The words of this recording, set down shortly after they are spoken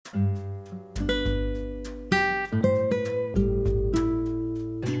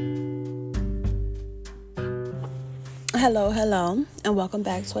Hello, and welcome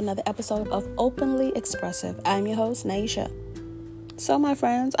back to another episode of Openly Expressive. I'm your host, Naisha. So, my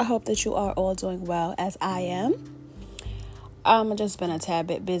friends, I hope that you are all doing well as I am. I've just been a tad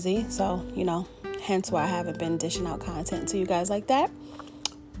bit busy, so, hence why I haven't been dishing out content to you guys like that.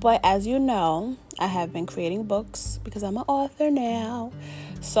 But as you know, I have been creating books because I'm an author now.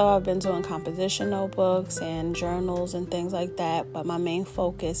 So I've been doing composition notebooks and journals and things like that. But my main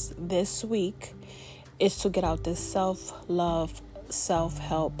focus this week is to get out this self-love,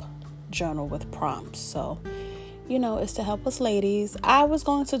 self-help journal with prompts. So, it's to help us ladies. I was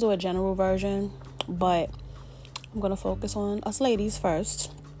going to do a general version, but I'm going to focus on us ladies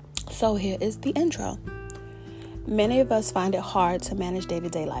first. So here is the intro. Many of us find it hard to manage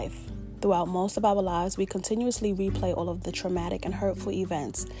day-to-day life. Throughout most of our lives, we continuously replay all of the traumatic and hurtful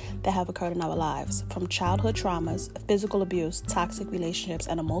events that have occurred in our lives, from childhood traumas, physical abuse, toxic relationships,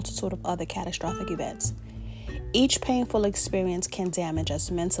 and a multitude of other catastrophic events. Each painful experience can damage us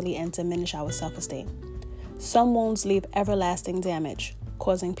mentally and diminish our self-esteem. Some wounds leave everlasting damage,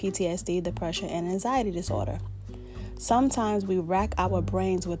 causing PTSD, depression, and anxiety disorder. Sometimes we rack our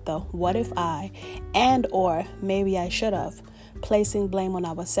brains with the what if I and or maybe I should have, placing blame on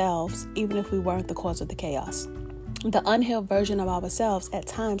ourselves even if we weren't the cause of the chaos. The unhealed version of ourselves at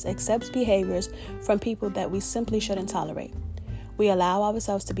times accepts behaviors from people that we simply shouldn't tolerate. We allow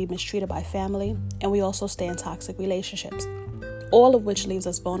ourselves to be mistreated by family, and we also stay in toxic relationships, all of which leaves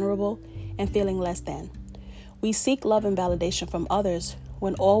us vulnerable and feeling less than. We seek love and validation from others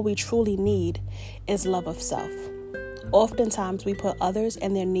when all we truly need is love of self. Oftentimes, we put others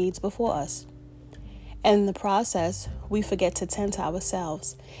and their needs before us. And in the process, we forget to tend to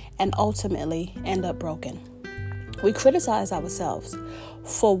ourselves and ultimately end up broken. We criticize ourselves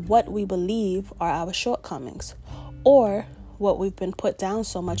for what we believe are our shortcomings, or what we've been put down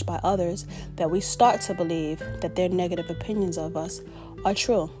so much by others that we start to believe that their negative opinions of us are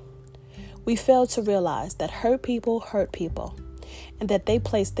true. We fail to realize that hurt people, and that they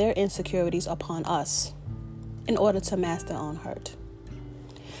place their insecurities upon us in order to mask their own hurt.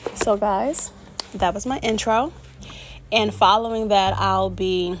 So guys, that was my intro. And following that, I'll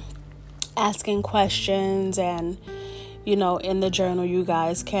be asking questions and, in the journal, you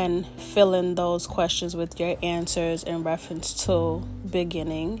guys can fill in those questions with your answers in reference to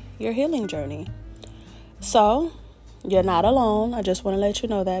beginning your healing journey. So you're not alone. I just want to let you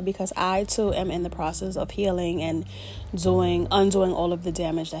know that because I too am in the process of healing and undoing all of the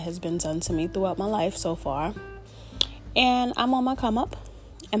damage that has been done to me throughout my life so far. And I'm on my come up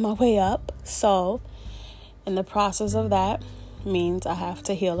and my way up. So in the process of that means I have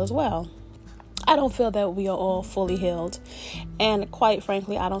to heal as well. I don't feel that we are all fully healed. And quite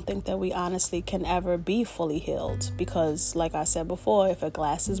frankly, I don't think that we honestly can ever be fully healed. Because like I said before, if a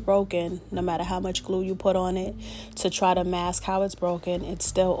glass is broken, no matter how much glue you put on it to try to mask how it's broken, it's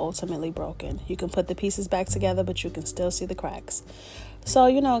still ultimately broken. You can put the pieces back together, but you can still see the cracks. So,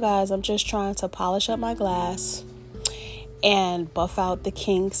 guys, I'm just trying to polish up my glass and buff out the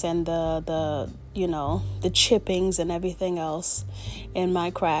kinks and the chippings and everything else in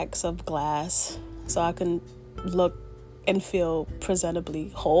my cracks of glass so I can look and feel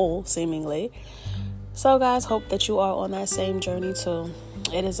presentably whole, seemingly. So guys, hope that you are on that same journey too.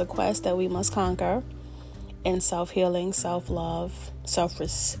 It is a quest that we must conquer in self-healing, self-love,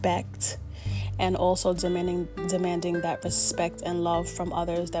 self-respect, and also demanding that respect and love from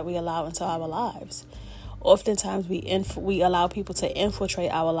others that we allow into our lives. Oftentimes we allow people to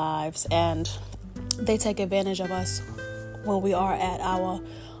infiltrate our lives and they take advantage of us when we are at our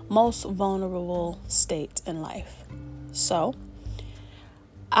most vulnerable state in life. So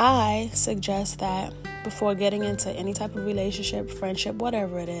I suggest that before getting into any type of relationship, friendship,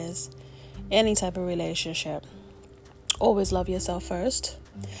 whatever it is, any type of relationship, always love yourself first.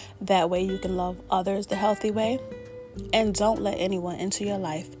 That way you can love others the healthy way. And don't let anyone into your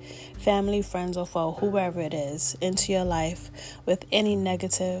life, family, friends, or foe, whoever it is, into your life with any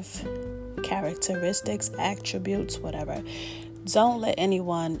negative characteristics, attributes, whatever. Don't let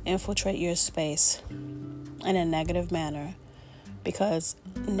anyone infiltrate your space in a negative manner because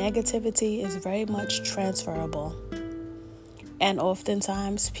negativity is very much transferable. And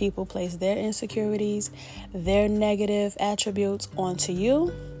oftentimes people place their insecurities, their negative attributes onto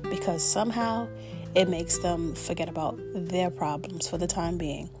you because somehow it makes them forget about their problems for the time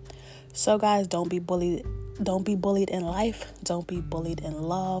being. So guys, don't be bullied. Don't be bullied in life. Don't be bullied in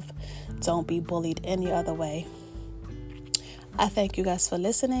love. Don't be bullied any other way. I thank you guys for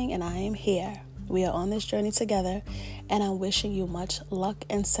listening, and I am here. We are on this journey together, and I'm wishing you much luck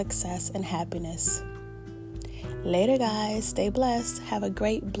and success and happiness. Later, guys. Stay blessed. Have a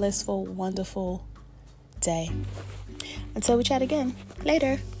great, blissful, wonderful day. Until we chat again,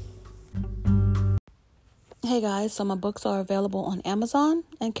 later. Hey guys, so my books are available on Amazon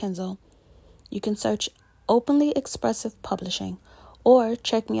and Kindle. You can search Openly Expressive Publishing or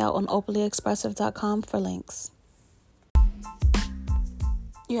check me out on openlyexpressive.com for links.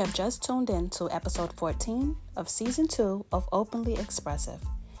 You have just tuned in to episode 14 of season 2 of Openly Expressive.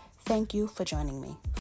 Thank you for joining me.